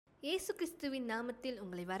இயேசு கிறிஸ்துவின் நாமத்தில்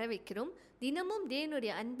உங்களை வரவேற்கிறோம். தினமும்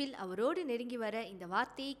தேவனுடைய அன்பில் அவரோடு நெருங்கி வர இந்த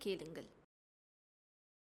வார்த்தையை கேளுங்கள்.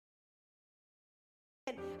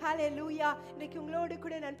 ஹல்லேலூயா. இன்னைக்கு உங்களோடு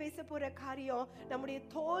கூட நான் பேச போற காரியம் நம்முடைய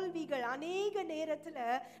தோல்விகள். அநேக நேரத்துல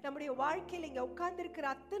நம்முடைய வாழ்க்கையில இங்க உட்கார்ந்திருக்கிற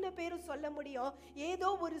அத்தனை பேரும் சொல்ல முடியும், ஏதோ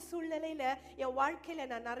ஒரு சூழ்நிலையில என்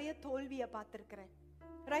வாழ்க்கையில நான் நிறைய தோல்வியை பார்த்திருக்கிறேன்.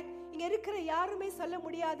 ரைட்? இங்க இருக்கிற யாருமே சொல்ல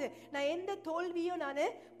முடியாது, நான் எந்த தோல்வியும் நான்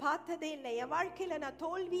பார்த்ததே இல்லை, என் வாழ்க்கையில நான்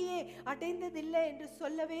தோல்வியே அடைந்ததில்லை என்று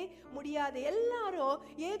சொல்லவே முடியாது. எல்லாரும்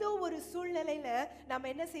ஏதோ ஒரு சூழ்நிலையில நம்ம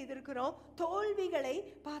என்ன செய்திருக்கிறோம், தோல்விகளை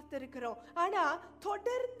பார்த்திருக்கிறோம். ஆனா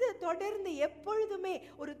தொடர்ந்து எப்பொழுதுமே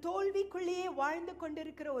ஒரு தோல்விக்குள்ளேயே வாழ்ந்து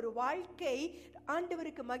கொண்டிருக்கிற ஒரு வாழ்க்கை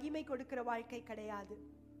ஆண்டவருக்கு மகிமை கொடுக்கிற வாழ்க்கை கிடையாது.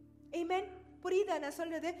 ஆமென். புரியுதா நான்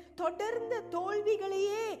சொல்றது? தொடர்ந்து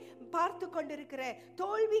தோல்விகளையே பார்த்து கொண்டிருக்கிற,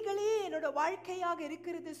 தோல்விகளே என்னோட வாழ்க்கையாக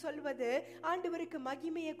இருக்கிறது சொல்வது ஆண்டவருக்கு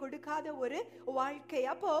மகிமையை கொடுக்காத ஒரு வாழ்க்கை.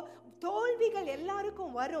 அப்போ தோல்விகள்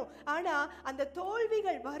எல்லாருக்கும் வரும். ஆனா அந்த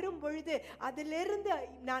தோல்விகள் வரும் பொழுது அதிலிருந்து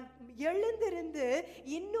நான் எழுந்திருந்து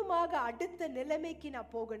இன்னுமாக அடுத்த நிலைமைக்கு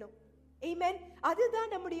நான் போகணும். ஆமென்.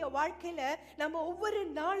 அதுதான் நம்முடைய வாழ்க்கையில நம்ம ஒவ்வொரு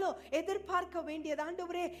நாளும் எதிர்பார்க்க வேண்டியது.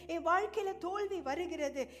 ஆண்டவரே, என் வாழ்க்கையில தோல்வி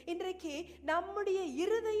வருகிறது, இன்றைக்கு நம்முடைய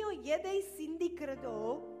இருதயம் எதை சிந்திக்கிறதோ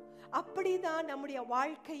அப்படிதான் நம்முடைய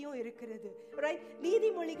வாழ்க்கையும் இருக்கிறது. ரைட்?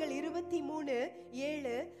 நீதிமொழிகள்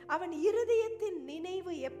 23:7, அவன் இருதயத்தின்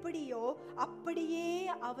நினைவு எப்படியோ அப்படியே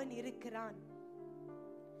அவன் இருக்கிறான்.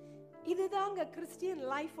 இதுதாங்க கிறிஸ்டியன்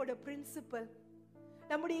லைஃபோட பிரின்சிபல்.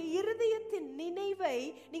 நம்முடைய இருதயத்தின் நினைவை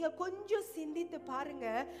நீங்க கொஞ்சம் சிந்தித்து பாருங்க.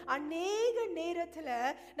 அநேக நேரத்துல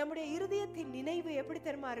நம்முடைய இருதயத்தின் நினைவு எப்படி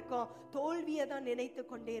தெரியுமா இருக்கும்? தோல்வியை தான் நினைத்து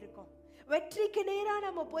கொண்டே இருக்கும். வெற்றிக்கு நேரா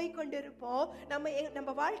நம்ம போய் கொண்டிருப்போம்.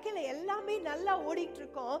 நம்ம வாழ்க்கையில எல்லாமே நல்லா ஓடிட்டு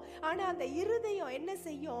இருக்கோம். ஆனா அந்த இருதயம் என்ன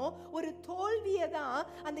செய்யும்? ஒரு தோல்வியை தான்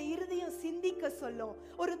அந்த இருதயம் சிந்திக்க சொல்லும்.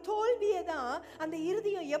 ஒரு தோல்வியை தான் அந்த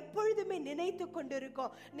இருதயம் எப்பொழுதுமே நினைத்து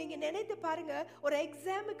கொண்டிருக்கும். நீங்க நினைத்து பாருங்க, ஒரு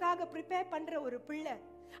எக்ஸாமுக்காக ப்ரிப்பேர் பண்ற ஒரு பிள்ளை,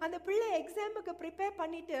 அந்த பிள்ளை எக்ஸாமுக்கு ப்ரிப்பேர்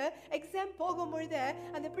பண்ணிட்டு எக்ஸாம் போகும்பொழுது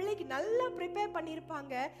அந்த பிள்ளைக்கு நல்லா ப்ரிப்பேர்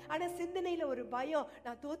பண்ணியிருப்பாங்க. ஆனா சிந்தனையில ஒரு பயம்,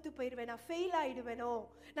 நான் தோத்து போயிடுவேன், நான் ஃபெயில் ஆயிடுவேனோ,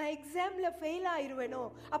 நான் எக்ஸாம்ல ஃபெயில் ஆயிடுவேனோ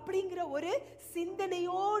அப்படிங்கிற ஒரு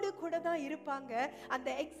சிந்தனையோடு கூட தான் இருப்பாங்க. அந்த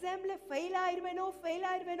எக்ஸாம்ல ஃபெயில்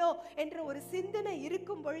ஆயிடுவேனோ என்ற ஒரு சிந்தனை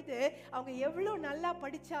இருக்கும் பொழுது அவங்க எவ்வளவு நல்லா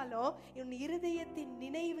படிச்சாலும் இவன் இருதயத்தின்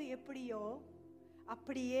நினைவு எப்படியோ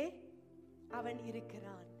அப்படியே அவன்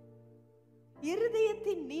இருக்கிறான்.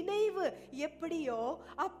 இருதயத்தின் நினைவு எப்படியோ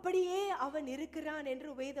அப்படியே அவன் இருக்கிறான் என்று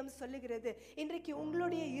வேதம் சொல்லுகிறது. இன்றைக்கு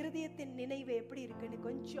உங்களுடைய இருதயத்தின் நினைவு எப்படி இருக்குன்னு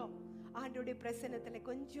கொஞ்சம் ஆண்டவருடைய பிரசன்னத்துல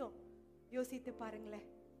கொஞ்சம் யோசித்து பாருங்களேன்.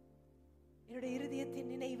 என்னுடைய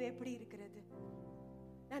இருதயத்தின் நினைவு எப்படி இருக்கிறது?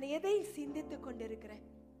 நான் எதை சிந்தித்து கொண்டிருக்கிறேன்?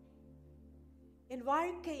 என்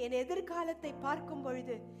வாழ்க்கை, என் எதிர்காலத்தை பார்க்கும்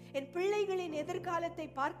பொழுது, என் பிள்ளைகளின் எதிர்காலத்தை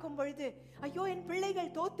பார்க்கும் பொழுது, ஐயோ என்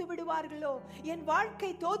பிள்ளைகள் தோத்து விடுவார்களோ, என் வாழ்க்கை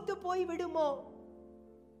தோத்து போய் விடுமோ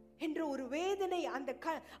என்ற ஒரு வேதனை,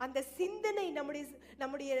 அந்த சிந்தனை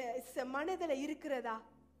நம்முடைய மனதில் இருக்கிறதா?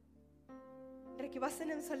 இன்றைக்கு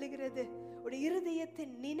வசனம் சொல்லுகிறது, ஒரு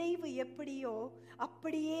இருதயத்தின் நினைவு எப்படியோ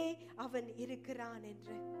அப்படியே அவன் இருக்கிறான்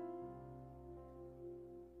என்று.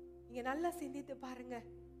 நீங்க நல்லா சிந்தித்து பாருங்க.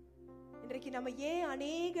 இன்றைக்கு நம்ம ஏன்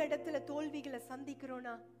அநேக இடத்துல தோல்விகளை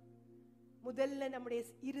சந்திக்கிறோம்னா, முதல்ல நம்முடைய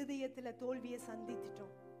இருதயத்துல தோல்வியை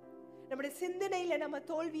சந்திச்சிட்டோம், நம்முடைய சிந்தனையில நம்ம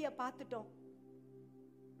தோல்வியை பார்த்துட்டோம்.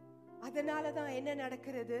 அதனாலதான் என்ன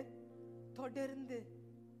நடக்கிறது? தொடர்ந்து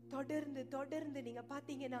தொடர்ந்து தொடர்ந்து நீங்க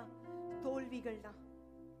பாத்தீங்கன்னா தோல்விகள் தான்.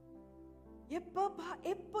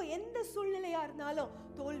 எப்போ எந்த சூழ்நிலையா இருந்தாலும்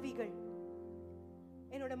தோல்விகள்.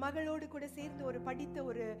 என்னோட மகளோடு கூட சேர்ந்து ஒரு படித்த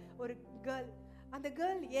ஒரு கேர்ள், அந்த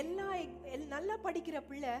கேர்ள் நல்லா படிக்கிற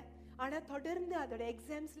பிள்ளை, ஆனா தொடர்ந்து அதோட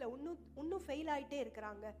எக்ஸாம்ஸ்ல இன்னும் ஃபெயில் ஆயிட்டே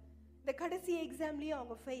இருக்கிறாங்க. இந்த கடைசி எக்ஸாம்லயும்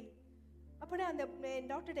அவங்க ஃபெயில். அப்ப நான் அந்த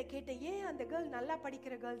டாக்டர்கிட்ட கேட்டேன், ஏன் அந்த கேர்ள் நல்லா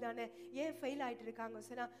படிக்கிற கேர்ள் தானே, ஏன் ஃபெயில் ஆயிட்டு இருக்காங்க?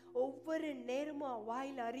 சொன்னா, ஒவ்வொரு நேரமும்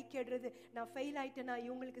வாயில அறிக்கைடுறது, நான் ஃபெயில் ஆயிட்டேன்னா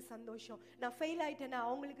இவங்களுக்கு சந்தோஷம், நான் ஃபெயில் ஆயிட்டேன்னா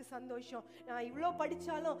அவங்களுக்கு சந்தோஷம், நான் இவ்வளோ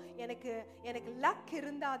படிச்சாலும் எனக்கு லக்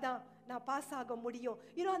இருந்தாதான் நான் பாஸ் ஆக முடியும்.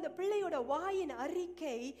 இன்னும் அந்த பிள்ளையோட வாயின்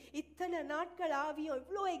அறிக்கை, இத்தனை நாட்கள் ஆவியும்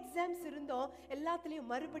இவ்வளோ எக்ஸாம்ஸ் இருந்தோம், எல்லாத்துலயும்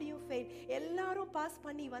மறுபடியும் ஃபெயில், எல்லாரும் பாஸ்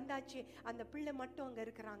பண்ணி வந்தாச்சு, அந்த பிள்ளை மட்டும் அங்க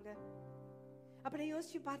இருக்கிறாங்க. அப்படி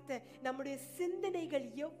யோசிச்சு பார்த்தேன், நம்முடைய சிந்தனைகள்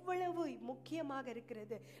எவ்வளவு முக்கியமாக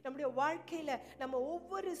இருக்கிறது. நம்முடைய வாழ்க்கையில நம்ம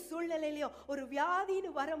ஒவ்வொரு சூழ்நிலையிலையும் ஒரு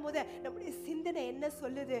வியாதின்னு வரும்போது நம்முடைய சிந்தனை என்ன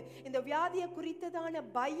சொல்லுது? இந்த வியாதியை குறித்ததான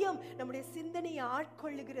பயம் நம்முடைய சிந்தனையை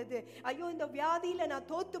ஆட்கொள்ளுகிறது. ஐயோ, இந்த வியாதியில நான்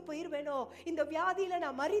தோத்து போயிருவேனோ, இந்த வியாதியில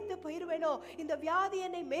நான் மரித்து போயிருவேனோ, இந்த வியாதி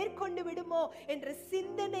என்னை மேற்கொண்டு விடுமோ என்ற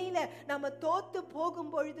சிந்தனையில நம்ம தோத்து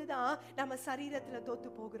போகும் பொழுதுதான் நம்ம சரீரத்துல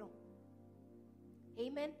தோத்து போகிறோம்.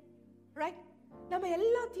 ஆமென். ரைட்? நம்ம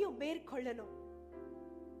எல்லாத்தையும் மேற்கொள்ளணும்.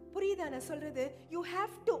 புரியுதா நான் சொல்றது? You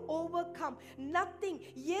have to overcome. Nothing,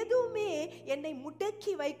 எதுவுமே என்னை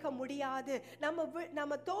முடக்கி வைக்க முடியாது.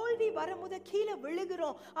 நம்ம தோல்வி வரும்போது கீழே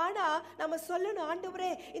விழுகிறோம். ஆனா நம்ம சொல்லணும்,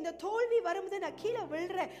 ஆண்டவரே இந்த தோல்வி வரும்போது நான் கீழே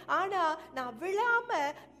விழுறேன், ஆனா நான் விழாம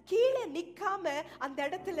கீழே நிக்காம அந்த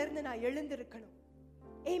இடத்துல இருந்து நான் எழுந்திருக்கணும்.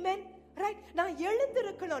 ஆமென். ரைட்? நான்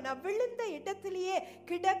எழுந்திருக்கணும். நான் விழுந்த இடத்திலேயே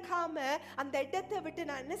கிடக்காம அந்த இடத்தை விட்டு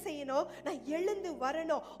நான் என்ன செய்யணும்? நான் எழுந்து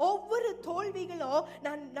வரணும். ஒவ்வொரு தோல்விகளும்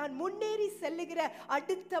நான் முன்னேறி செல்லுகிற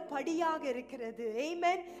அடுத்த படியாக இருக்கிறது.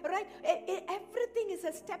 ஆமென். Right? Everything is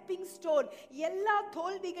a stepping stone. எல்லா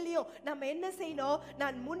தோல்விகளையும் நம்ம என்ன செய்யணும்?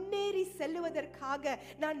 நான் முன்னேறி செல்லுவதற்காக,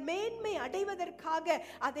 நான் மேன்மை அடைவதற்காக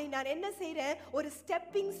அதை நான் என்ன செய்றேன்? ஒரு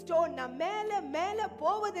ஸ்டெப்பிங் ஸ்டோன். நான் மேல மேல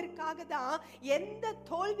போவதற்காக தான். எந்த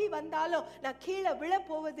தோல்வி வந்தாலும் நான் கீழே விழ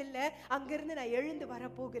போவதில்லை, அங்கிருந்து நான் எழுந்து வர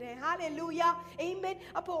போகிறேன். ஹalleluya. ஆமென்.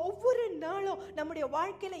 அப்போ ஒவ்வொரு நாளும் நம்முடைய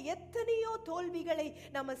வாழ்க்கையில எத்தனையோ தோல்விகளை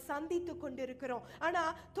நம்ம சந்தித்து கொண்டிருக்கிறோம். ஆனா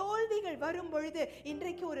தோல்விகள் வரும் பொழுது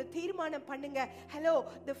இன்றைக்கு ஒரு தீர்மானம் பண்ணுங்க. Hello,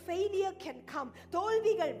 the failure can come.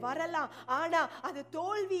 தோல்விகள் வரலாம், ஆனா அது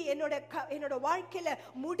தோல்வி என்னோட வாழ்க்கையில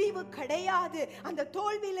முடிவு கிடையாது. அந்த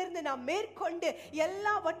தோல்வியிலிருந்து நான் மேற்கொண்டு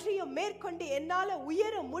எல்லாவற்றையும் மேற்கொண்டு என்னால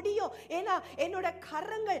உயர முடியும். ஏன்னா என்னோட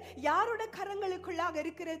கரங்கள் யாரோட கரங்களுக்குள்ளாக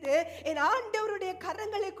இருக்கிறது? என் ஆண்டவருடைய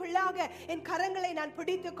கரங்களுக்குள்ளாக என் கரங்களை நான்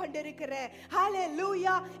பிடித்துக் கொண்டிருக்கிறேன்.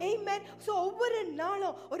 ஹalleluya. ஆமென். சோ ஒவ்வொரு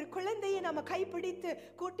நாளும் ஒரு குழந்தையை நம்ம கைப்பிடித்து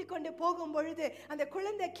கூட்டிக் கொண்டு போகும் பொழுது, அந்த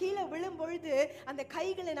குழந்தை கீழே விழும் பொழுது அந்த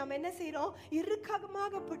கைகளை நம்ம என்ன செய்றோம்?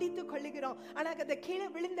 இறுக்கமாக பிடித்துக் கொள்ளுகிறோம். ஆனா அந்த கீழே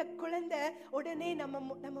விழுந்த குழந்தை உடனே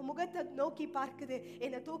நம்ம முகத்தை நோக்கி பார்க்குது.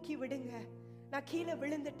 என்னை தூக்கி விடுங்க, நான் கீழே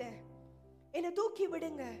விழுந்துட்டேன், என்னை தூக்கி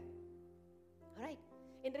விடுங்க. ரைட்?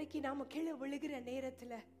 இன்றைக்கு நாம கீழே விழுகிற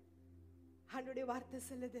நேரத்துல ஆண்டவருடைய வார்த்தை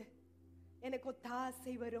சொல்லுது, எனக்கு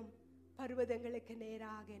ஒத்தாசை வரும் பர்வதங்களுக்கு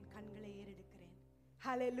நேராக என் கண்களை ஏறெடுக்கிறேன்.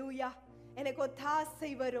 ஹalleluya. எனக்கு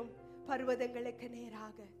ஒத்தாசை வரும் பர்வதங்களுக்கு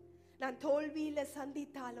நேராக. நான் தோல்வியில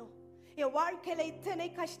சந்தித்தாலும், என் வாழ்க்கையில இத்தனை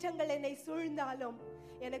கஷ்டங்கள் என்னை சூழ்ந்தாலும்,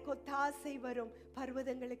 எனக்கு ஒத்தாசை வரும்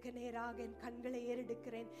பர்வதங்களுக்கு நேராக என் கண்களை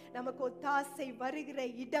ஏறெடுக்கிறேன். நமக்கு ஒத்தாசை வருகிற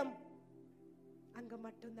இடம் அங்க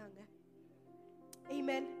மட்டும்தாங்க.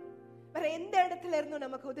 ஆமென். வேற எந்த இடத்துல இருந்தும்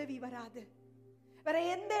நமக்கு உதவி வராது. வேற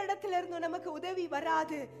எந்த இடத்துல இருந்தும் நமக்கு உதவி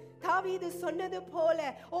வராது. தாவீது சொன்னது போல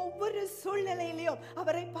ஒவ்வொரு சூழ்நிலையிலும்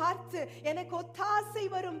அவரை பார்த்து, எனக்கு ஒத்தாசை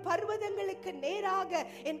வரும் பர்வதங்களுக்கு நேராக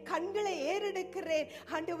என் கண்களை ஏறெடுக்கிறேன்.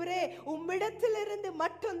 ஆண்டவரே, உம்மிடத்திலிருந்து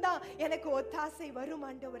மட்டும்தான் எனக்கு ஒத்தாசை வரும்.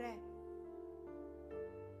 ஆண்டவரே,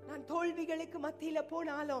 நான் தோல்விகளுக்கு மத்தியில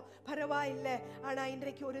போனாலும் பரவாயில்லை, ஆனா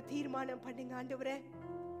இன்றைக்கு ஒரு தீர்மானம் பண்ணுங்க. ஆண்டவரே,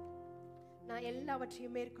 நான்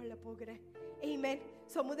எல்லாவற்றையும் மேற்கொள்ள போகிறேன். ஆமென்.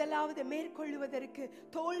 சோ முதலாவது மேற்கொள்வதற்கு,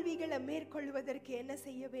 தோல்விகளை மேற்கொள்வதற்கு என்ன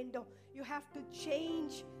செய்ய வேண்டும்? You have to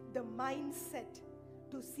change the mindset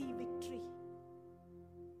to see victory.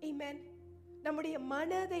 Amen. நம்முடைய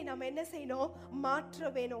மனதை நம்ம என்ன செய்யணும்? மாற்ற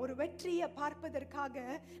வேணும். ஒரு வெற்றியை பார்ப்பதற்காக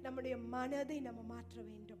நம்முடைய மனதை நம்ம மாற்ற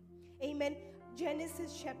வேண்டும். Amen.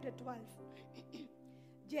 Genesis chapter 12.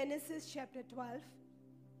 Genesis chapter 12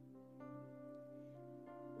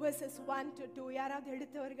 verses 1 to 2. யாராவது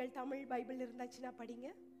எடுத்தவர்கள் தமிழ் பைபிள் இருந்தாச்சுன்னா படிங்க.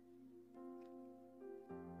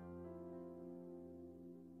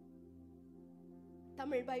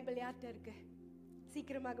 தமிழ் பைபிள் யார்கிட்ட இருக்கு?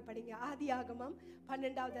 சீக்கிரமாக படிங்க. ஆதியாகமம்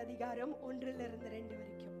 12வது அதிகாரம் 1 to 2 வரைக்கும்.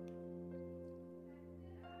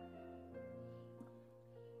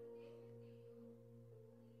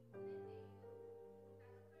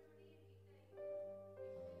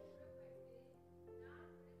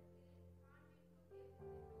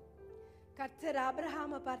 கர்த்தர்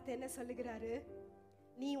ஆபிரகாமை பார்த்து என்ன சொல்லுகிறாரு?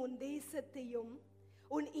 நீ உன் தேசத்தையும்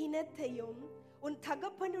உன் இனத்தையும் உன்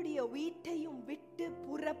தகப்பனுடைய வீட்டையும் விட்டு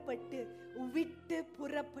புறப்பட்டு விட்டு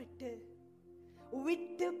புறப்பட்டு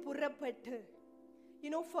விட்டு புறப்பட்டு you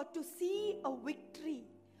know, for to see a victory,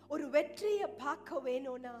 ஒரு வெற்றியை பார்க்க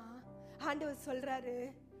வேணும்னா ஆண்டவர் சொல்றாரு,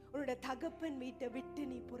 உன்னோட தகப்பன் வீட்டை விட்டு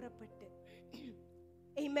நீ புறப்பட்டு.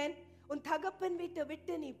 Amen. உன் தகப்பன் வீட்டை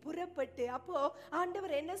விட்டு நீ புறப்பட்டு, அப்போ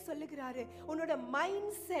ஆண்டவர் என்ன சொல்லுகிறாரு? உன்னோட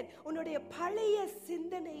மைண்ட் செட், உன்னுடைய பழைய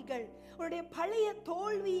சிந்தனைகள், உன்னுடைய பழைய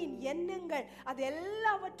தோல்வியின் எண்ணங்கள், அது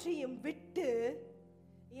எல்லாவற்றையும் விட்டு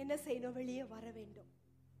என்ன செய்யணும்? வெளியே வர வேண்டும்.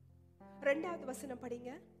 2வது வசனம்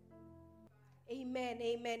படிங்க. Amen,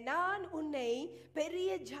 amen. நான் உன்னை பெரிய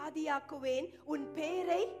ஜாதியாக்குவேன், உன்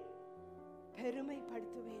பேரை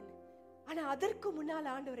பெருமைப்படுத்துவேன். ஆனா அதற்கு முன்னால்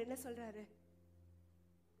ஆண்டவர் என்ன சொல்றாரு?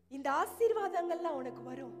 இந்த ஆசீர்வாதங்கள்லாம் உனக்கு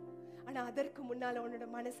வரும், ஆனா அதற்கு முன்னால உன்னோட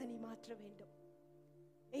மனசை நீ மாற்ற வேண்டும்.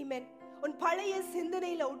 Amen. உன் பழைய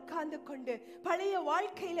சிந்தனையில உட்கார்ந்து கொண்டு, பழைய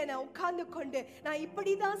வாழ்க்கையில நான் உட்கார்ந்து கொண்டு, நான்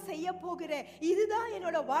இப்படிதான் செய்ய போகிறேன், இதுதான்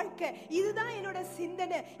என்னோட வாழ்க்கை, இதுதான் என்னோட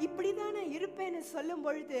சிந்தனை, இப்படிதான் நான் இருப்பேன்னு சொல்லும்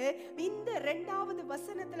பொழுது, இந்த 2வது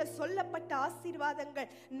வசனத்துல சொல்லப்பட்ட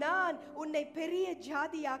ஆசீர்வாதங்கள், நான் உன்னை பெரிய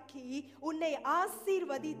ஜாதியாக்கி உன்னை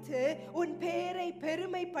ஆசீர்வதித்து உன் பேரை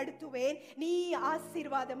பெருமைப்படுத்துவேன், நீ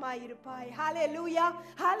ஆசீர்வாதமாய் இருப்பாய். ஹல்லேலூயா,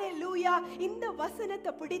 ஹல்லேலூயா. இந்த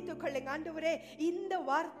வசனத்தை பிடித்துக் கொள்ளுங்க. ஆண்டவரே, இந்த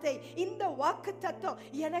வார்த்தை, இந்த வாக்குத்தத்தம்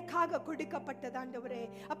எனக்காக கொடுக்கப்பட்டது. ஆண்டவரே,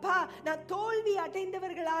 அப்பா, நான் தோல்வி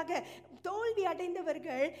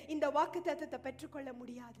அடைந்தவர்கள் இந்த வாக்குத்தத்தத்தை பெற்றுக்கொள்ள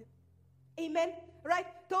முடியாது. Amen. Right?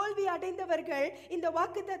 தோல்வி அடைந்தவர்கள் இந்த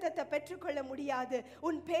வாக்குத்தத்தத்தை பெற்றுக்கொள்ள முடியாது.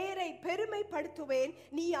 உன் பெயரை பெருமைப்படுத்துவேன்,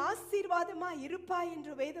 நீ ஆசீர்வாதமாய் இருப்பாய்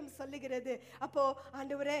என்று வேதம் சொல்லுகிறது. அப்போ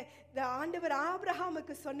ஆண்டவரே, ஆண்டவர்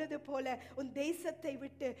ஆபிரகாமுக்கு சொன்னது போல, உன் தேசத்தை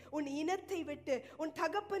விட்டு, உன் இனத்தை விட்டு, உன்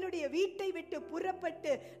தகப்பனுடைய வீட்டை விட்டு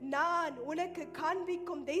புறப்பட்டு நான் உனக்கு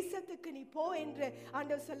காண்பிக்கும் தேசத்துக்கு நீ போ என்று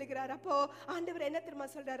ஆண்டவர் சொல்லுகிறார். அப்போ ஆண்டவர் என்ன தெரியுமா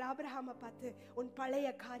சொல்றார்? ஆபிரகாமை பார்த்து, உன் பழைய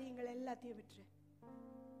காரியங்கள் எல்லாத்தையும் விட்டுரு.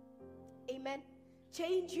 Amen.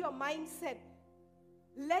 Change your mindset.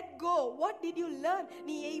 Let go. What did you learn?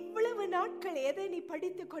 நீ இவ்வளவு நாட்கள் எதை நீ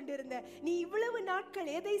படித்துக் கொண்டிருந்த? நீ இவ்வளவு நாட்கள்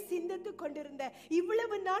எதை சிந்தித்துக் கொண்டிருந்த?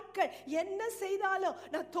 இவ்வளவு நாட்கள் என்ன செய்தாலும்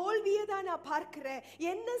நான் தோல்வியை தான் நான் பார்க்கிறேன்,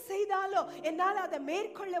 என்ன செய்தாலும் என்னால் அதை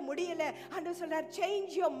மேற்கொள்ள முடியல. ஆண்டவர் சொல்றார்,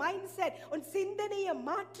 change your mindset. உன் சிந்தனையை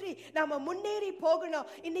மாற்றி நாம முன்னேறி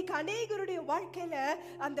போகணும். இன்னைக்கு அநேகருடைய வாழ்க்கையில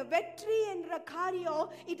அந்த வெற்றி என்ற காரியம்,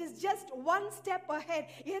 it is just one step ahead.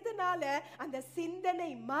 எதனால? அந்த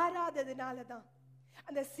சிந்தனை மாறாததுனால தான்.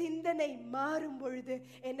 அந்த சிந்தனை மாறும் பொழுது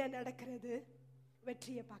என்ன நடக்கிறது?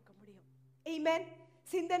 வெற்றியை பார்க்க முடியும். Amen.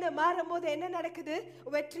 சிந்தனை மாறும் போது என்ன நடக்குது?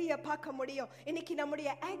 வெற்றியை பார்க்க முடியும். இன்னைக்கு நம்முடைய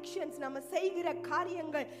ஆக்ஷன்ஸ், நம்ம செய்கிற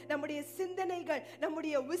காரியங்கள், நம்முடைய சிந்தனைகள்,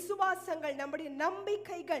 நம்முடைய விசுவாசங்கள், நம்முடைய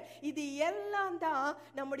நம்பிக்கைகள், இது எல்லாம் தான்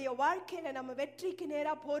நம்முடைய வாழ்க்கையில நம்ம வெற்றிக்கு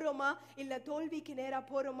நேரா போறோமா இல்ல தோல்விக்கு நேரா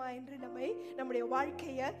போறோமா என்று நம்முடைய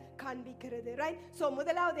வாழ்க்கையை காண்பிக்கிறது. ரைட்? சோ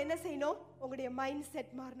முதலாவது என்ன செய்யணும்? உங்களுடைய மைண்ட்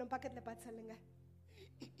செட் மாறணும். பக்கத்துல பார்த்து சொல்லுங்க,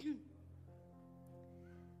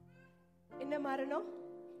 என்ன மாறணும்?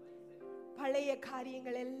 பழைய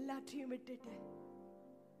காரியங்கள் எல்லாத்தையும் விட்டுட்டு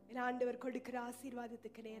ஆண்டவர் கொடுக்கிற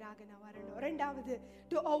ஆசீர்வாதத்துக்கு நேராக நான் வரணும். 2வது,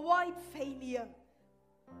 to avoid failure.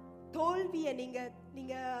 தோல்வியை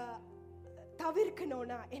நீங்க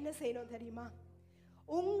தவிர்க்கணும்னா என்ன செய்யணும் தெரியுமா?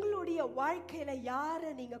 உங்களுடைய வாழ்க்கையில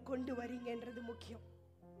யாரை நீங்க கொண்டு வரீங்கன்றது முக்கியம்.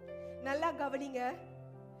 நல்லா கவனிங்க.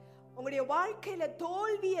 உங்களுடைய வாழ்க்கையில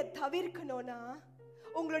தோல்வியை தவிர்க்கணும்னா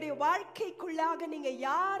உங்களுடைய வாழ்க்கைக்குள்ளாக நீங்க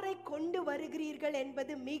யாரை கொண்டு வருகிறீர்கள்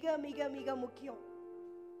என்பது மிக மிக மிக முக்கியம்.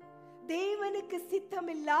 தேவனுக்கு சித்தம்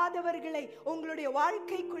இல்லாதவர்களை உங்களுடைய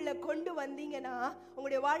வாழ்க்கைக்குள்ள கொண்டு வந்தீங்கன்னா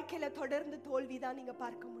உங்களுடைய வாழ்க்கையில தொடர்ந்து தோல்விதான் நீங்க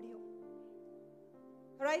பார்க்க முடியும்.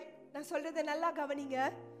 ரைட்? நான் சொல்றதை நல்லா கவனிங்க.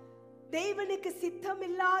 தேவனுக்கு சித்தம்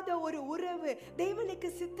இல்லாத ஒரு உறவு, தேவனுக்கு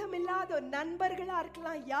சித்தம் இல்லாத நண்பர்களா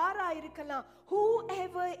இருக்கலாம், யாரா இருக்கலாம்,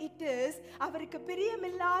 whoever it is, அவருக்கு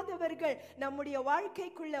பிரியமில்லாதவர்கள் நம்முடைய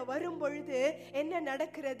வாழ்க்கைக்குள்ள வரும் பொழுது என்ன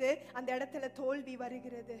நடக்கிறது? அந்த இடத்துல தோல்வி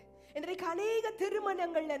வருகிறது. இன்றைக்கு அநேக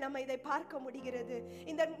திருமணங்கள்ல நம்ம இதை பார்க்க முடிகிறது.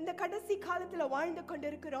 இந்த கடைசி காலத்துல வாழ்ந்து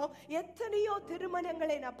கொண்டிருக்கிறோம். எத்தனையோ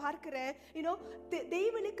திருமணங்களை நான் பார்க்கிறேன்.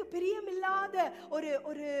 தேவனுக்கு பிரியமில்லாத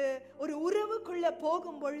ஒரு உறவுக்குள்ள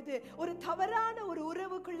போகும் பொழுது, ஒரு தவறான ஒரு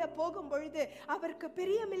உறவுக்குள்ள போகும் பொழுது, அவருக்கு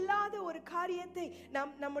பிரியமில்லாத ஒரு காரியத்தை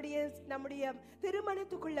நம்முடைய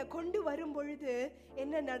திருமணத்துக்குள்ள கொண்டு வரும் பொழுது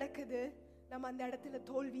என்ன நடக்குது? நம்ம அந்த இடத்துல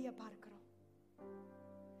தோல்வியை பார்க்கிறோம்.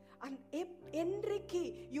 என்றைக்கு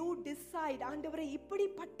யூ டிசைட், ஆண்டவரே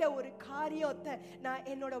இப்படிப்பட்ட ஒரு காரியத்தை நான்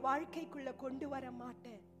என்னோட வாழ்க்கைக்குள்ள கொண்டு வர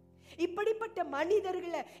மாட்டேன், இப்படிப்பட்ட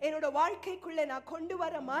மனிதர்களை என்னோட வாழ்க்கைக்குள்ள நான் கொண்டு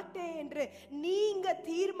வர மாட்டேன் என்று நீங்க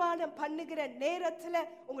தீர்மானம் பண்ணுகிற நேரத்துல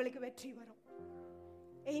உங்களுக்கு வெற்றி வரும்.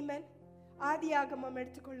 ஆமென். ஆதியாகமம்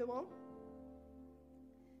எடுத்துக்கொள்வோம்.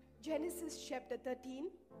 Genesis chapter 13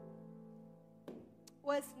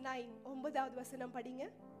 verse 9. 9வது வசனம் படிங்க.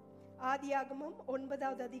 ஆதியாகமம்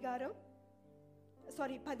 9வது அதிகாரம்,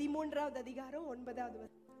 13வது அதிகாரம் 9வது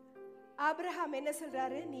வசனம். ஆபிரகாம் என்ன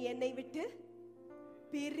சொல்றாரு? நீ என்னை விட்டு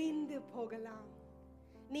பிரிந்து போகலாம்.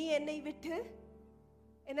 நீ என்னை விட்டு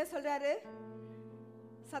என்ன சொல்றாரு?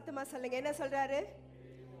 சத்தமா சொல்லுங்க, என்ன சொல்றாரு?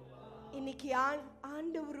 இன்னைக்கு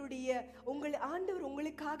ஆண்டவர்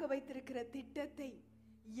உங்களுக்காக வைத்திருக்கிற திட்டத்தை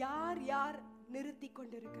யார் யார் நிறுத்தி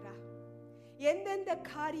கொண்டிருக்கிறார்? எந்தெந்த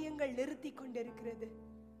காரியங்கள் நிறுத்தி கொண்டிருக்கிறது?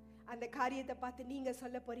 அந்த காரியத்தை பார்த்து நீங்க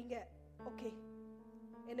சொல்ல போறீங்க, ஓகே,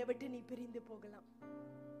 என்னை விட்டு நீ பிரிந்து போகலாம்.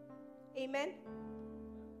 ஆமென்,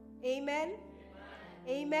 ஆமென்,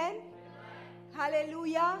 ஆமென்,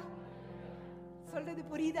 ஹல்லேலூயா. சொல்றது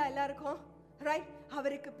புரியுதா எல்லாருக்கும்? ரைட்?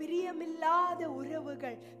 அவருக்கு பிரியமில்லாத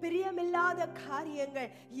உறவுகள், பிரியமில்லாத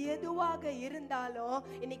காரியங்கள் எதுவாக இருந்தாலும்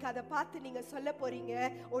இன்னைக்கு அதை பார்த்து நீங்க சொல்ல போறீங்க,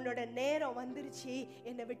 உன்னோட நேரம் வந்துருச்சு,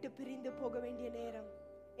 என்னை விட்டு பிரிந்து போக வேண்டிய நேரம்.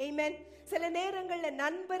 ஆமென். சில நேரங்கள்ல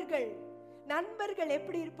நண்பர்கள்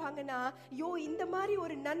எப்படி இருப்பாங்கன்னா, ஐயோ இந்த மாதிரி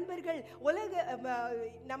ஒரு நண்பர்கள்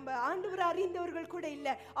நம்ம ஆண்டவரை அறிந்தவர்கள் கூட இல்ல,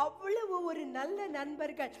 அவ்வளவு ஒரு நல்ல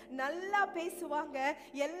நண்பர்கள், நல்லா பேசுவாங்க,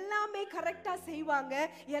 எல்லாமே கரெக்டா செய்வாங்க,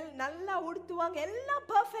 நல்லா உடுத்துவாங்க, எல்லாம்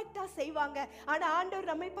பெர்ஃபெக்ட்டா செய்வாங்க. ஆனா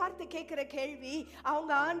ஆண்டவர் நம்மை பார்த்து கேட்கிற கேள்வி,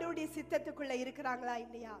 அவங்க ஆண்டவருடைய சித்தத்துக்குள்ள இருக்கிறாங்களா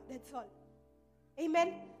இல்லையா? That's all. Amen.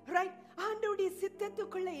 Right? ஆண்டவருடைய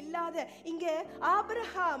சித்தத்துக்குள்ள இல்லாத, இங்க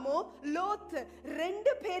ஆபிரகாமோ லோத்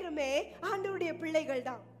ரெண்டு பேருமே ஆண்டவருடைய பிள்ளைகள்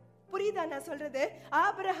தான். புரியுதா நான் சொல்றது?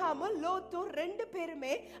 ஆபிரகாமும் லோத்தும் ரெண்டு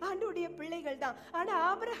பேருமே ஆண்டவருடைய பிள்ளைகள் தான். ஆனா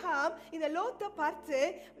ஆபிரகாம் இந்த லோத்தை பார்த்து,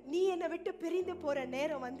 நீ என்னை விட்டு பிரிந்து போற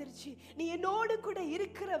நேரம் வந்துருச்சு, நீ என்னோடு கூட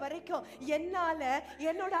இருக்கிற வரைக்கும் என்னால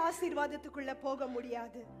என்னோட ஆசீர்வாதத்துக்குள்ள போக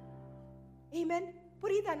முடியாது. ஆமென்.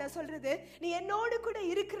 புரியுதா நான் சொல்றது? நீ என்னோடு கூட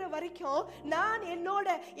இருக்கிற வரைக்கும் நான்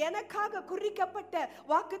எனக்காக குறிக்கப்பட்ட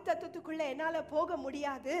வாக்குத்தத்தத்துக்குள்ள என்னால போக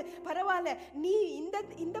முடியாது. பரவாயில்ல, நீ இந்த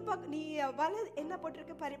நீ என்ன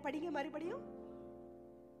போட்டிருக்கு படிங்க மறுபடியும்.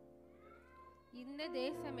 இந்த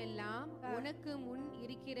தேசமெல்லாம் உனக்கு முன்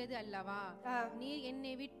இருக்கிறது அல்லவா, நீ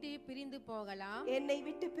என்னை விட்டு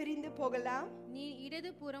பிரிந்து போகலாம். நீ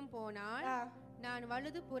இடது புறம் போனால் நான்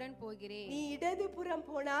வலது புறம் போகிறேன். நீ இடது புறம்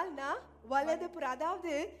போனால் நான் வலது புறம்.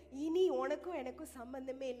 அதாவது இனி உனக்கும் எனக்கும்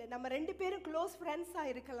சம்பந்தமே இல்லை. நம்ம ரெண்டு பேரும் க்ளோஸ் ஃப்ரெண்ட்ஸா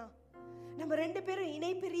இருக்கலாம், நம்ம ரெண்டு பேரும்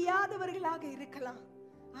இணை பிரியாதவர்களாக இருக்கலாம்.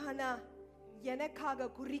 ஆனா எனக்காக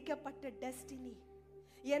குறிக்கப்பட்ட டெஸ்டினி,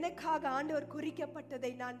 எனக்காக ஆண்டவர்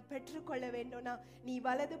குறிக்கப்பட்டதை நான் பெற்றுக்கொள்ள வேண்டும்னா, நீ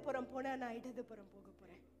வலது புறம் போனா நான் இடது புறம் போக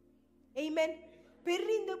போறேன். ஆமென்.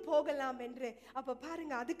 பிரிந்து போகலாம் என்று. அப்ப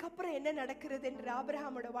பாருங்க அதுக்கப்புறம் என்ன நடக்கிறது என்று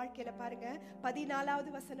ஆபிரகாமோட வாழ்க்கையில பாருங்க.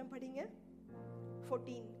 14வது வசனம் படிங்க.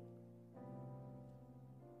 14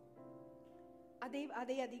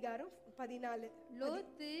 அதே அதிகாரம் 14.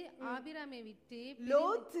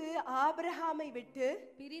 லோத்து ஆபிரகாமை விட்டு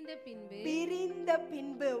பிரிந்த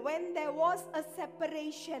பின்பு when there was a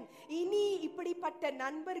separation, இனி இப்படிப்பட்ட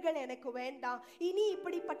நண்பர்கள் எனக்கு வேண்டாம், இனி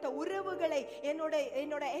இப்படிப்பட்ட உறவுகளை என்னோட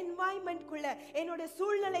என்வாயன்மென்ட்குள்ள, என்னோட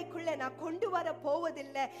சூழ்நிலைக்குள்ள நான் கொண்டு வர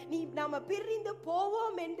போவதில்லை, நாம பிரிந்து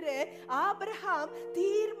போவோம் என்று ஆபிரகாம்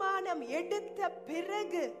தீர்மானம் எடுத்த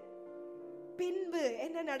பின்பு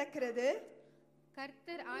என்ன நடக்கிறது?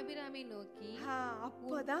 கர்த்தர் ஆபிரகாமை நோக்கி,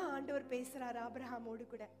 அப்பதான் ஆண்டவர் பேசுறாரு ஆபிரகாமோடு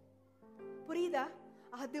கூட. புரியுதா?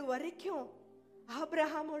 அது வரைக்கும்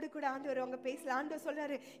ஆபிரகாமோடு கூட ஆண்டவர் அவங்க பேசல. ஆண்டவர்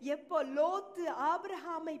சொல்றாரு, எப்போ லோத்து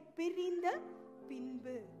ஆபிரகாமை பிரிந்த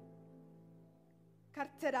பின்பு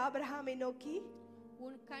கர்த்தர் ஆபிரகாமை நோக்கி,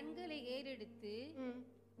 உன் கண்களை ஏறெடுத்து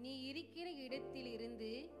நீ இருக்கிற இடத்தில்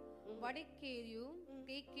இருந்து வடக்கேயும்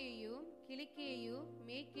தெற்கேயும் கிழக்கேயும்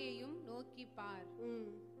மேற்கேயும் நோக்கி பார்.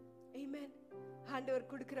 Amen. ஆண்டவர்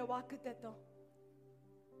கொடுக்கிற வாக்குத்தத்தம்,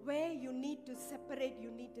 where you need to separate,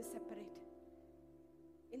 you need to separate.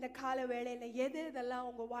 இந்த கால வேளையில எதெல்லாம்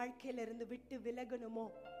உங்க வாழ்க்கையில இருந்து விட்டு விலகணுமோ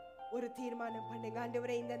ஒரு தீர்மானம் பண்ணுங்க.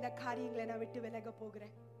 ஆண்டவரே, இந்த காரியங்களை நான் விட்டு விலக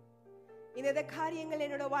போகிறேன், இந்த காரியங்கள்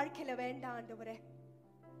என்னோட வாழ்க்கையில வேண்டாம் ஆண்டவரே,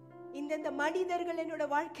 இந்த மனிதர்கள் என்னோட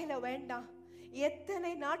வாழ்க்கையில வேண்டாம்.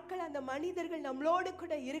 எத்தனை நாட்கள் அந்த மனிதர்கள் நம்மளோடு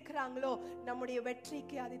கூட இருக்கிறாங்களோ நம்முடைய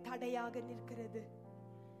வெற்றிக்கு அது தடையாக நிற்கிறது.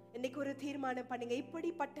 இன்னைக்கு ஒரு தீர்மானம் பண்ணுங்க.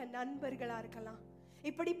 இப்படிப்பட்ட நண்பர்களா இருக்கலாம்,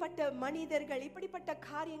 இப்படிப்பட்ட மனிதர்கள், இப்படிப்பட்ட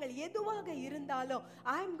காரியங்கள் எதுவாக இருந்தாலும்,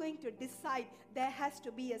 I am going to decide there has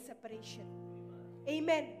to be a separation.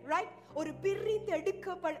 Amen. Right? ஒரு பிரிந்து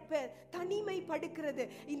தனிமைப்படுகிறது.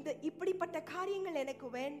 இப்படிப்பட்ட காரியங்கள் எனக்கு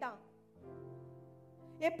வேண்டாம்.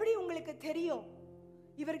 எப்படி உங்களுக்கு தெரியும்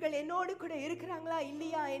இவர்கள் என்னோடு கூட இருக்கிறாங்களா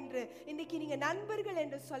இல்லையா என்று இன்னைக்கு நீங்க நண்பர்கள்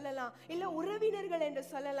என்று சொல்லலாம், இல்ல உறவினர்கள் என்று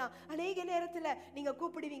சொல்லலாம். அநேக நேரத்துல நீங்க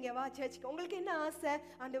கூப்பிடுவீங்க, வா சர்ச்சுக்கு. உங்களுக்கு என்ன ஆசை?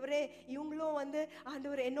 ஆண்டவரே இவங்களும்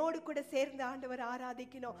ஆண்டவர் என்னோடு கூட சேர்ந்து ஆண்டவர்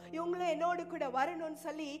ஆராதிக்கணும், இவங்களும் என்னோடு கூட வரணும்னு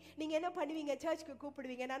சொல்லி நீங்க என்ன பண்ணுவீங்க? சர்ச்சுக்கு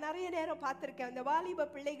கூப்பிடுவீங்க. நான் நிறைய நேரம் பார்த்திருக்கேன், அந்த வாலிப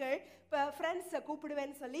பிள்ளைகள் ஃப்ரெண்ட்ஸை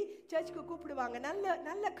கூப்பிடுவேன்னு சொல்லி சர்ச்சுக்கு கூப்பிடுவாங்க. நல்ல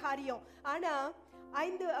நல்ல காரியம். ஆனா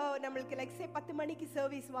நம்மளுக்கு லைக் 10 மணிக்கு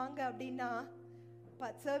சர்வீஸ் வாங்க அப்படின்னா,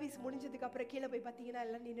 சர்வீஸ் முடிஞ்சதுக்கு அப்புறம் கீழே போய் பார்த்தீங்கன்னா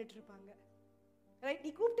எல்லாம் நின்றுட்டு இருப்பாங்க. ரைட்,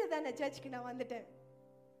 நீ கூப்பிட்டு தானே சர்ச்சுக்கு நான் வந்துட்டேன்.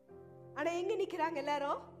 ஆனா எங்க நிக்கிறாங்க?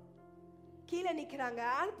 எல்லாரும் கீழே நிக்கிறாங்க.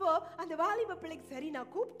 அப்போ அந்த வாலிப பிள்ளைக்கு, சரி நான்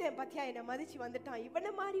கூப்பிட்டேன் பாத்தியா, என்னை மதிச்சு வந்துட்டான்,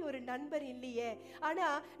 இவன மாதிரி ஒரு நண்பர் இல்லையே. ஆனா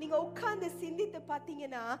நீங்க உட்கார்ந்து சிந்தித்து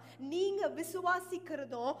பாத்தீங்கன்னா, நீங்க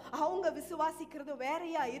விசுவாசிக்கிறதும் அவங்க விசுவாசிக்கிறதும்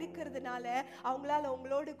வேறையா இருக்கிறதுனால அவங்களால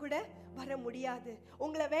உங்களோடு கூட வர முடியாது,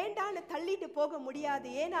 உங்களை வேண்டான்னு தள்ளிட்டு போக முடியாது.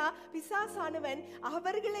 ஏன்னா பிசாசானவன்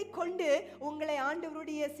அவர்களை கொண்டு உங்களை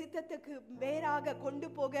ஆண்டவருடைய சித்தத்துக்கு வேறாக கொண்டு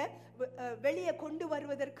போக, வெளியே கொண்டு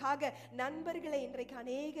வருவதற்காக நண்பர்களை இன்றைக்கு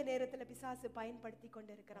அநேக நேரத்துல பிசாசு பயன்படுத்தி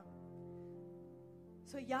கொண்டிருக்கிறான்.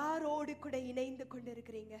 சோ யாரோடு கூட இணைந்து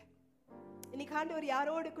கொண்டிருக்கிறீங்க? இன்னைக்கு ஆண்டவர்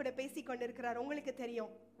யாரோடு கூட பேசி கொண்டிருக்கிறார் உங்களுக்கு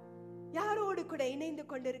தெரியும். யாரோடு கூட இணைந்து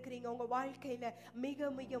கொண்டிருக்கிறீங்க உங்க வாழ்க்கையில மிக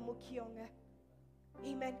மிக முக்கியங்க.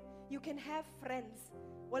 Amen. You can have friends.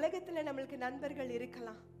 உலகத்துல நம்மளுக்கு நண்பர்கள்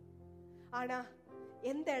இருக்கலாம், ஆனா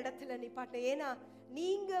எந்த இடத்துல நிப்பாட்டணும்? ஏன்னா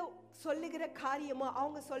நீங்க சொல்லுகிற காரியமோ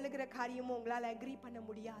அவங்க சொல்லுகிற காரியமோ உங்களால அக்ரி பண்ண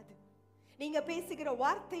முடியாது. நீங்க பேசுகிற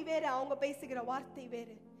வார்த்தை வேறு, அவங்க பேசுகிற வார்த்தை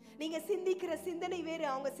வேறு. நீங்க சிந்திக்கிற சிந்தனை வேறு,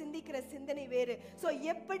 அவங்க சிந்திக்கிற சிந்தனை வேறு. சோ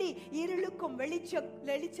எப்படி இருளுக்கும்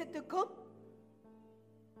வெளிச்சத்துக்கும்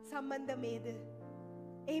சம்பந்தம் ஏது?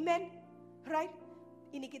 Amen. Right?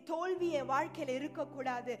 இன்னைக்கு தோல்வி என் வாழ்க்கையில இருக்க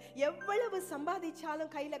கூடாது. எவ்வளவு சம்பாதிச்சாலும்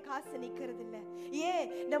கையில காசு நிக்கிறது இல்ல. ஏன்?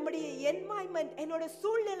 நம்முடைய என்வாயன்மெண்ட், என்னோட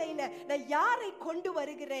சூழ்நிலையில நான் யாரை கொண்டு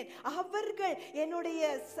வருகிறேன், அவர்கள் என்னுடைய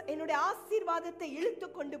ஆசீர்வாதத்தை இழுத்து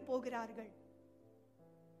கொண்டு போகிறார்கள்.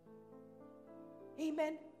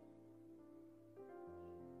 ஆமென்.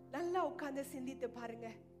 நல்லா உட்கார்ந்து சிந்தித்து பாருங்க.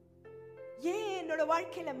 ஏன் என்னோட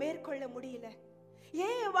வாழ்க்கையில மேற்கொள்ள முடியல?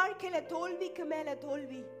 ஏன் வாழ்க்கையில தோல்விக்கு மேல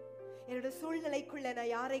தோல்வி? என்னோட சூழ்நிலைக்குள்ள நான்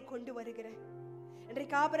யாரை கொண்டு வருகிறேன்?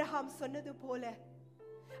 இன்றைக்கு ஆபிரகாம் சொன்னது போல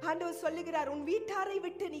ஆண்டவர் சொல்லுகிறார், உன் வீட்டாரை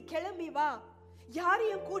விட்டு நீ கிளம்பி வா,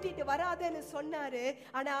 யாரையும் கூட்டிட்டு வராதன்னு சொன்னாரு.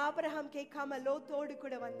 ஆனா ஆபிரகாம் கேட்காம லோத்தோடு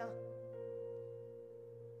கூட வந்தான்.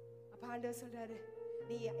 அப்ப ஆண்டவர் சொல்றாரு,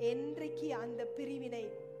 நீ என்றைக்கு அந்த பிரிவினை,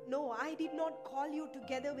 no, I did not call you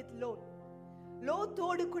together with Lot.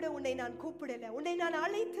 லோத்தோடு கூட உன்னை நான் கூப்பிடல, உன்னை நான்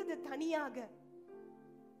அழைத்தது தனியாக.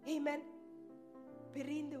 Amen.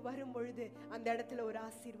 பிரிந்து வரும் பொழுது அந்த இடத்துல ஒரு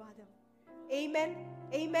ஆசீர்வாதம். Amen.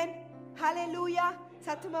 Amen. Hallelujah.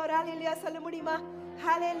 சத்தமா ஒரு ஹalleluya சொல்ல முடியுமா?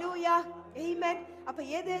 Hallelujah. Amen. அப்ப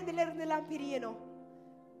எதுல இருந்தெல்லாம் பிரியணும்?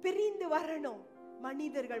 பிரிந்து வரணும்.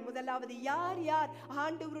 மனிதர்கள் முதலாவது யார் யார்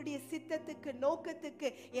ஆண்டவருடைய சித்தத்துக்கு நோக்கத்துக்கு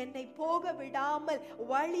என்னை போக விடாமல்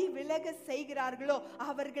வழி விலக செய்கிறார்களோ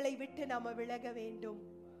அவர்களை விட்டு நாம விலக வேண்டும்.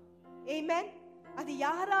 Amen. அது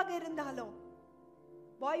யாராக இருந்தாலும்,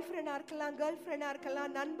 பாய் ஃப்ரெண்டா இருக்கலாம், கேர்ள் ஃப்ரெண்டா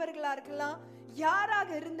இருக்கலாம், நண்பர்களா இருக்கலாம், யாராக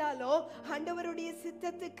இருந்தாலும் ஆண்டவருடைய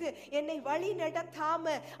சித்தத்துக்கு என்னை வழி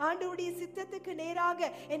நடத்தாம, ஆண்டவருடைய சித்தத்துக்கு நேராக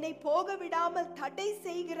என்னை போக விடாமல் தடை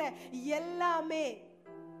செய்கிற எல்லாமே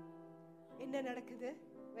என்ன நடக்குது?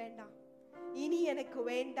 வேண்டாம், இனி எனக்கு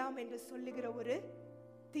வேண்டாம் என்று சொல்லுகிற ஒரு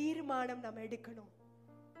தீர்மானம் நம்ம எடுக்கணும்.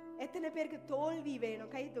 எத்தனை பேருக்கு தோல்வி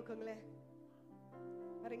வேணும்? கை தூக்குங்களேன்.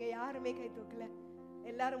 பாருங்க, யாருமே கை தூக்கல,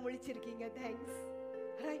 எல்லாரும் முழிச்சிருக்கீங்க. தேங்க்ஸ்.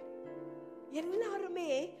 எல்லாருமே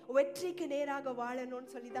வெற்றிக்கு நேராக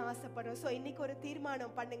வாழணும்னு சொல்லி தான் ஆசைப்படுறோம். ஸோ இன்னைக்கு ஒரு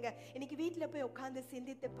தீர்மானம் பண்ணுங்க. இன்னைக்கு வீட்டுல போய் உட்கார்ந்து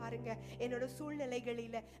சிந்தித்து பாருங்க, என்னோட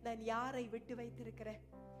சூழ்நிலைகளில நான் யாரை விட்டு வைத்திருக்கிறேன்,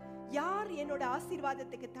 யார் என்னோட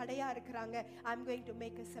ஆசீர்வாதத்துக்கு தடையா இருக்கிறாங்க. I'm going to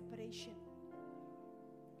make a separation.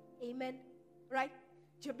 Amen. Right?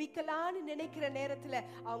 ஜெபிக்கலான்னு நினைக்கிற நேரத்துல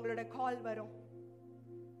அவங்களோட கால் வரும்.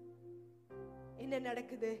 என்ன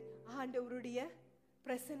நடக்குது? ஆண்டவருடைய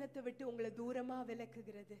பிரசன்னத்தை விட்டு உங்களை தூரமா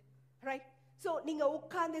விலக்குகிறது. ரைட்? சோ நீங்க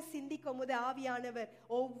உட்கார்ந்து சிந்திக்கும் போது ஆவியானவர்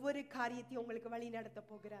ஒவ்வொரு காரியத்தையும் உங்களுக்கு வழி நடத்த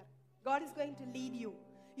போகிறார். God is going to lead you.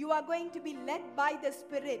 You are going to be led by the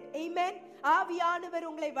Spirit. Amen. ஆவியானவர்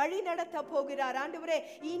உங்களை வழி நடத்த போகிறார். ஆண்டவரே,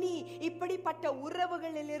 இனி இப்படிப்பட்ட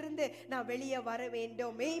உறவுகளிலிருந்து நான் வெளியே வர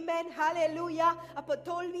வேண்டும். Amen. Hallelujah. அப்ப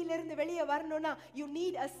தோல்வியிலிருந்து வெளியே வரணும்னா you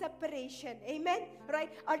need a separation. Amen.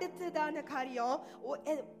 Right? அடுத்ததான காரியம்,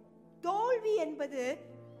 தோல்வி என்பது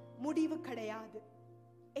முடிவு கிடையாது.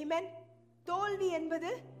 Amen. தோல்வி என்பது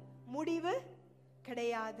முடிவு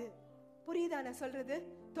கிடையாது. புரியுதா நான் சொல்றது?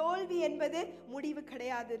 தோல்வி என்பது முடிவு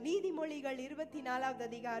கிடையாது. நீதிமொழிகள் 24வது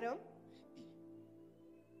அதிகாரம்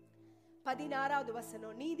 16வது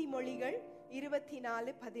வசனம், நீதிமொழிகள்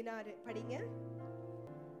 24:16 படிங்க.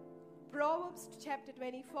 Proverbs chapter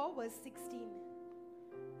 24 verse 16.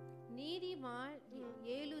 நீதிமான்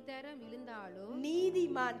 7 தரம் விழுந்தாலும்,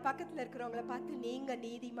 நீதிமான், பக்கத்துல இருக்கிறவங்கள பார்த்து நீங்க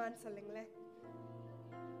நீதிமான் சொல்லுங்களேன்.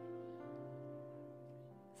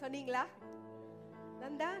 சொன்னீங்களா?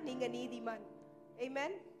 நந்தா, நீங்க நீதிமான்.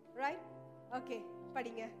 Amen, right? Okay,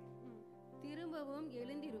 படிங்க. திரும்பவும்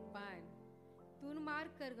எழுந்திருப்பான்.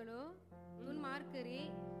 துன்மார்க்கரே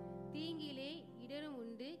தீங்கிலே இடரும்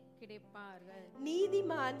உண்டு கிடைப்பார்கள்.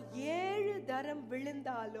 நீதிமான் 7 தரம்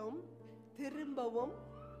விழுந்தாலும் திரும்பவும்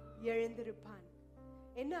எழுந்திருப்பான்.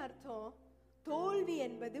 என்ன அர்த்தம்? தோல்வி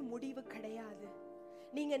என்பது முடிவு கிடையாது.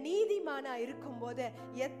 நீங்க நீதிமானா இருக்கும் போது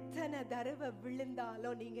எத்தனை தடவை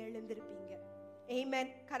விழுந்தாலும் நீங்க எழுந்திருப்பீங்க.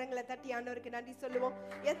 ஆமென். கரங்களை தட்டி ஆண்டவருக்கு நன்றி சொல்லுவோம்.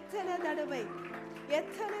 எத்தனை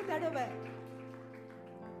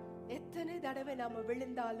தடவை நாம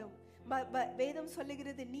விழுந்தாலும், வேதம்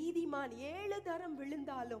சொல்லுகிறது நீதிமான் 7 தரம்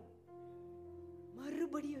விழுந்தாலும்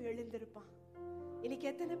மறுபடியும் எழுந்திருப்பான். இன்னைக்கு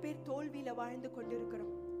எத்தனை பேர் தோல்வியில வாழ்ந்து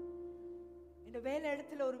கொண்டிருக்கிறோம்? இந்த வேலை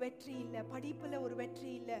இடத்துல ஒரு வெற்றி இல்ல, படிப்புல ஒரு வெற்றி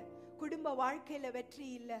இல்ல, குடும்ப வாழ்க்கையில வெற்றி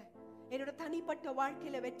இல்ல, என்னோட தனிப்பட்ட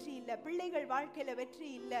வாழ்க்கையில வெற்றி இல்ல, பிள்ளைகள் வாழ்க்கையில வெற்றி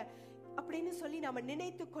இல்ல அப்படின்னு சொல்லி நாம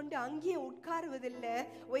நினைத்து கொண்டு அங்கேயே உட்காருவதில்லை.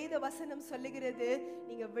 வேத வசனம் சொல்லுகிறது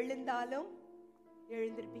நீங்க விழுந்தாலும்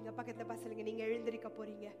எழுந்திருப்பீங்க. பக்கத்துல பசங்க, நீங்க எழுந்திருக்க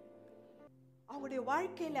போறீங்க. அவங்களுடைய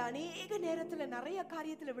வாழ்க்கையில அநேக நேரத்துல நிறைய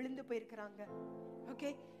காரியத்துல விழுந்து போயிருக்கிறாங்க. ஓகே,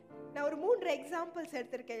 நான் ஒரு 3 எக்ஸாம்பிள்ஸ்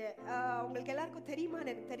எடுத்திருக்கேன். உங்களுக்கு எல்லாருக்கும்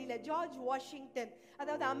தெரியுமான்னு எனக்கு தெரியல. ஜார்ஜ் வாஷிங்டன்,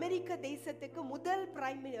 அதாவது அமெரிக்க தேசத்துக்கு முதல்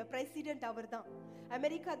பிரசிடென்ட் அவர் தான்.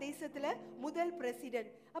 அமெரிக்கா தேசத்துல முதல்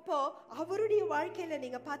பிரசிடென்ட். அப்போ அவருடைய வாழ்க்கையில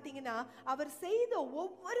நீங்க பாத்தீங்கன்னா அவர் செய்த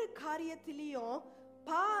ஒவ்வொரு காரியத்திலையும்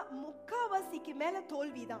முக்காவாசிக்கு மேல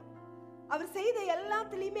தோல்விதான். அவர் செய்த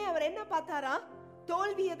எல்லாத்துலயுமே அவர் என்ன பார்த்தாரா?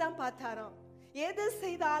 தோல்வியை தான் பார்த்தாராம். எது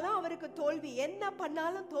செய்தாலும் அவருக்கு தோல்வி, என்ன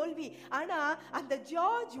பண்ணாலும் தோல்வி. ஆனா அந்த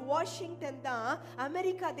ஜார்ஜ் வாஷிங்டன் தான்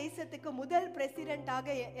அமெரிக்கா தேசத்துக்கு முதல் பிரசிடென்டாக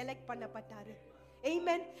எலெக்ட் பண்ணப்பட்டாரு.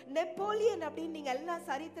 ஆமென். நெப்போலியன் அப்படின்னு நீங்க எல்லாம்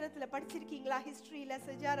சரித்திரத்துல படிச்சிருக்கீங்களா? ஹிஸ்டரியில,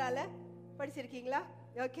 சஜாரால படிச்சிருக்கீங்களா?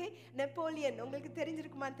 ஓகே, நெப்போலியன் உங்களுக்கு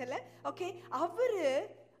தெரிஞ்சிருக்குமான்னு தெரியல. ஓகே,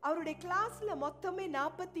 அவருடைய கிளாஸ்ல மொத்தமே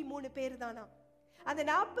 43 பேர் தானா. அந்த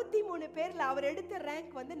 43 பேர்ல அவர் எடுத்த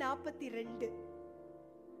ரேங்க் வந்து 42.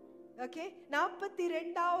 ஓகே,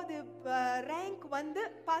 42வது ரேங்க் வந்து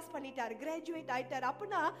பாஸ் பண்ணிட்டாரு, கிராஜுவேட் ஆயிட்டாரு.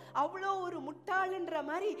 அப்படின்னா அவ்வளோ ஒரு முட்டாளுன்ற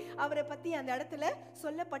மாதிரி அவரை பத்தி அந்த இடத்துல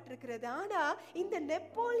சொல்லப்பட்டிருக்கிறது. ஆனா இந்த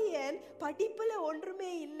நெப்போலியன் படிப்புல ஒன்றுமே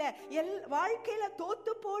இல்லை, வாழ்க்கையில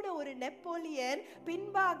தோத்து போன ஒரு நெப்போலியன்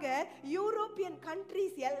பின்பாக யூரோப்பியன்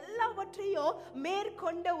கண்ட்ரிஸ் எல்லாவற்றையும்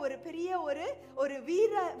மேற்கொண்ட ஒரு பெரிய ஒரு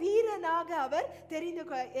வீரனாக அவர் தெரிந்து,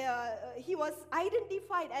 he was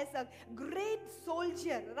identified as a great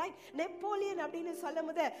soldier, right? Napoleon அப்படின்னு சொல்லும்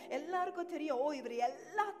போது எல்லாருக்கும் தெரியும், ஓ இவர்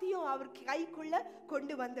எல்லாத்தையும் அவர் கைக்குள்ள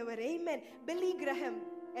கொண்டு வந்தவர். ஆமென். பில்லி கிரஹாம்,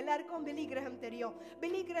 எல்லாருக்கும் பில்லி கிரஹாம் தெரியும்.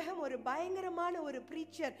 பில்லி கிரஹாம் ஒரு பயங்கரமான ஒரு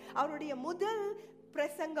பிரீச்சர். அவருடைய முதல்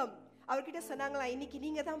பிரசங்கம் அவர்கிட்ட சொன்னாங்களா, இன்னைக்கு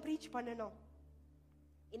நீங்க தான் பிரீச் பண்ணணும்.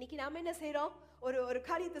 இன்னைக்கு நாம என்ன செய்யறோம்? ஒரு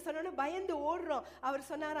காரியத்தை சொன்னோன்னு பயந்து ஓடுறோம். அவர்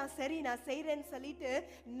சொன்னாராம், சரி நான் செய்யறேன்னு சொல்லிட்டு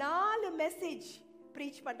 4 மெசேஜ்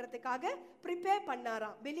ப்ரீச் பண்றதுக்காக ப்ரிப்பேர்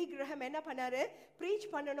பண்ணாராம். பில்லி கிரஹாம் என்ன பண்ணாரு? ப்ரீச்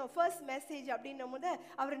பண்ணணும் ஃபர்ஸ்ட் மெசேஜ் அப்படின்னும் போது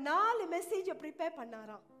அவர் 4 மெசேஜை ப்ரிப்பேர்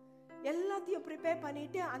பண்ணாராம். எல்லாத்தையும் ப்ரிப்பேர்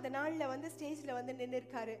பண்ணிட்டு அந்த நாள்ல வந்து ஸ்டேஜ்ல வந்து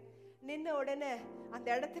நின்னுருக்காரு. நின்ன உடனே அந்த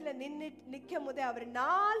இடத்துல நிற்கும் போது அவர்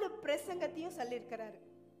 4 பிரசங்கத்தையும் சொல்லியிருக்கிறாரு.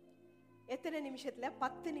 எத்தனை நிமிஷத்துல?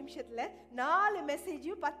 10 நிமிஷத்துல 4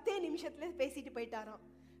 மெசேஜையும் 10 நிமிஷத்துல பேசிட்டு போயிட்டாராம்.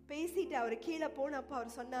 பேசிட்டு அவர் கீழே போனப்ப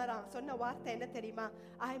அவர் சொன்ன வார்த்தை என்ன தெரியுமா?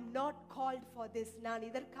 I am not called for this. நான்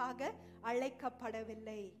இதற்காக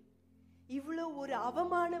அழைக்கப்படவில்லை. இவ்வளோ ஒரு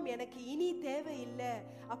அவமானம் எனக்கு இனி தேவையில்லை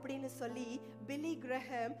அப்படின்னு சொல்லி பில்லி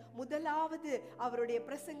கிரஹாம் முதலாவது அவருடைய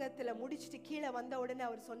பிரசங்கத்துல முடிச்சுட்டு கீழே வந்த உடனே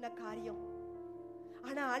அவர் சொன்ன காரியம்.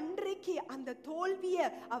 ஆனா அன்றைக்கு அந்த தோல்வியை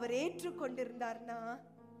அவர் ஏற்றுக்கொண்டிருந்தார்னா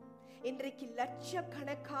இன்றைக்கு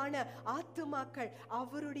லட்சக்கணக்கான ஆத்துமாக்கள்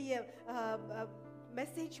அவருடைய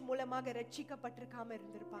மெசேஜ் மூலமாக ரட்சிக்கப்பட்டிருக்காம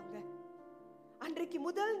இருந்திருப்பாங்க. அன்றைக்கு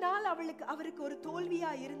முதல் நாள் அவருக்கு ஒரு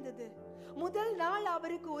தோல்வியா இருந்தது. முதல் நாள்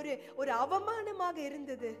அவருக்கு ஒரு அவமானமாக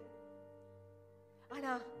இருந்தது.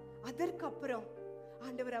 ஆனா அதற்கப்புறம்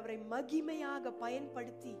ஆண்டவர் அவரை மகிமையாக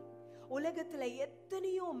பயன்படுத்தி உலகத்துல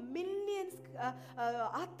எத்தனையோ மில்லியன்ஸ்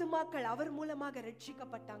ஆத்துமாக்கள் அவர் மூலமாக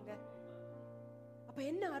ரட்சிக்கப்பட்டாங்க. அப்ப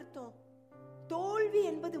என்ன அர்த்தம்? தோல்வி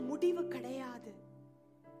என்பது முடிவு கிடையாது.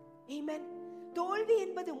 ஆமென். தோல்வி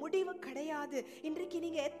என்பது முடிவு கிடையாது. இன்றைக்கு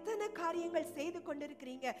நீங்க எத்தனை காரியங்கள் செய்து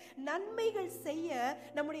கொண்டிருக்கிறீங்க. நன்மைகள் செய்ய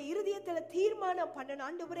நம்முடைய இருதயத்துல தீர்மானம் பண்ணணும்.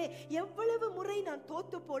 ஆண்டவரே, எவ்வளவு முறை நான்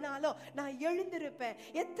தோத்து போனாலும் நான் எழுந்திருப்பேன்,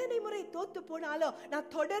 எத்தனை முறை தோத்து போனாலும்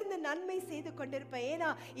நான் தொடர்ந்து நன்மை செய்து கொண்டிருப்பேன்.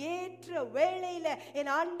 ஏன்னா ஏற்ற வேளையில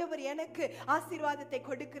என் ஆண்டவர் எனக்கு ஆசீர்வாதத்தை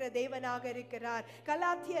கொடுக்கிற தேவனாக இருக்கிறார்.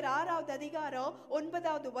 கலாத்தியர் 6வது அதிகாரம்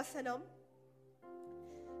 9வது வசனம்,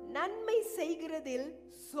 நன்மை செய்கிறதில்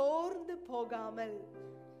சோர்ந்து போகாமல்.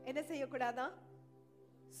 என்ன செய்யக்கூடாதா?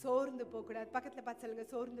 சோர்ந்து போக கூடாது. பக்கத்துல பார்த்து சொல்லுங்க,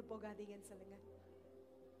 சோர்ந்து போகாதீங்கன்னு சொல்லுங்க.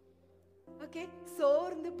 ஓகே,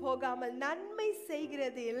 சோர்ந்து போகாமல், நன்மை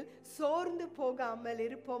செய்கிறதில் சோர்ந்து போகாமல்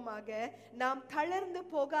இருப்போமாக. நாம் தளர்ந்து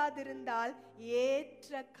போகாதிருந்தால்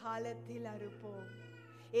ஏற்ற காலத்தில் அறுப்போம்.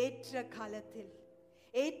 ஏற்ற காலத்தில்,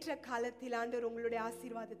 ஏற்ற காலத்தில் ஆண்டவர் உங்களுடைய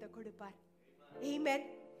ஆசீர்வாதத்தை கொடுப்பார். ஆமென்.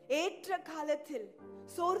 ஏற்ற காலத்தில்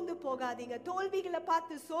சோர்ந்து போகாதீங்க. தோல்விகளை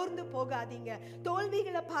பார்த்து சோர்ந்து போகாதீங்க.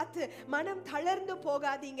 தோல்விகளை பார்த்து மனம் தளர்ந்து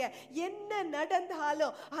போகாதீங்க. என்ன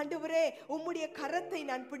நடந்தாலும் ஆண்டவரே, உம்முடைய கரத்தை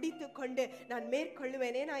நான் பிடித்து கொண்டு நான்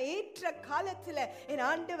மேற்கொள்வேன். நான் ஏற்ற காலத்துல என்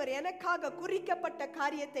ஆண்டவர் எனக்காக குறிக்கப்பட்ட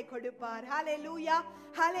காரியத்தை கொடுப்பார். ஹல்லேலூயா,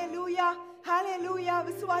 ஹல்லேலூயா, ஹல்லேலூயா.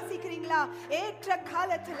 விசுவாசிக்கிறீங்களா? ஏற்ற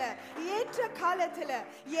காலத்துல, ஏற்ற காலத்துல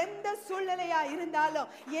எந்த சூழ்நிலையா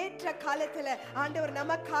இருந்தாலும் ஏற்ற காலத்துல ஆண்டவர்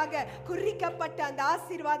நமக்காக குறிக்கப்பட்ட அந்த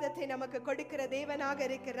ஆசீர்வாதத்தை நமக்கு கொடுக்கிற தேவனாக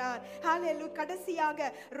இருக்கிறார். ஹல்லேலூயா.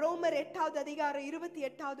 கடைசியாக ரோமர் 8வது அதிகாரம்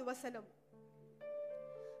 28வது வசனம்.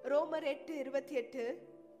 ரோமர் 8:28.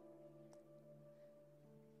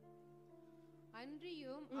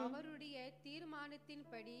 அன்றியும் அவருடைய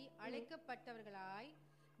தீர்மானத்தின்படி அழைக்கப்பட்டவர்களாய்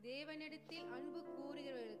தேவனிடத்தில் அன்பு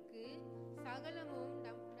கூறுகிறவர்களுக்கு சகலமும்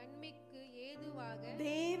நன்மைக்கு ஏதுவாக,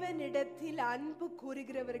 தேவனிடத்தில் அன்பு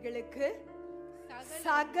கூறுகிறவர்களுக்கு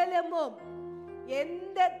சகலமும்,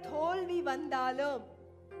 எந்த தோல்வி வந்தாலும்,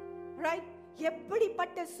 ரைட்,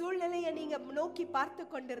 எப்படிப்பட்ட சூழ்நிலையை நீங்க நோக்கி பார்த்து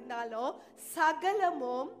கொண்டிருந்தாலும்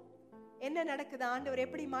சகலமும் என்ன நடக்குது? ஆண்டவர்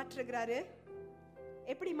எப்படி மாற்றுகிறாரு?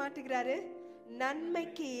 எப்படி மாற்றுகிறாரு?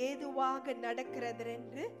 நன்மைக்கு ஏதுவாக நடக்கிறது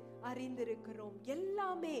என்று அறிந்திருக்கிறோம்.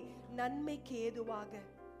 எல்லாமே நன்மைக்கு ஏதுவாக.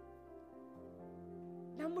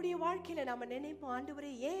 நம்முடைய வாழ்க்கையில நாம நினைப்போம்,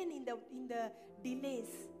 ஆண்டவரே ஏன் இந்த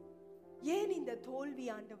டிலேஸ், ஏன் இந்த தோல்வி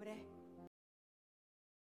ஆண்டவரே?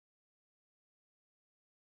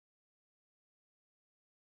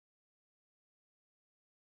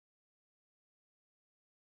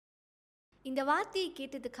 இந்த வார்த்தையை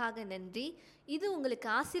கேட்டதுக்காக நன்றி. இது உங்களுக்கு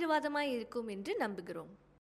ஆசீர்வாதமாய் இருக்கும் என்று நம்புகிறோம்.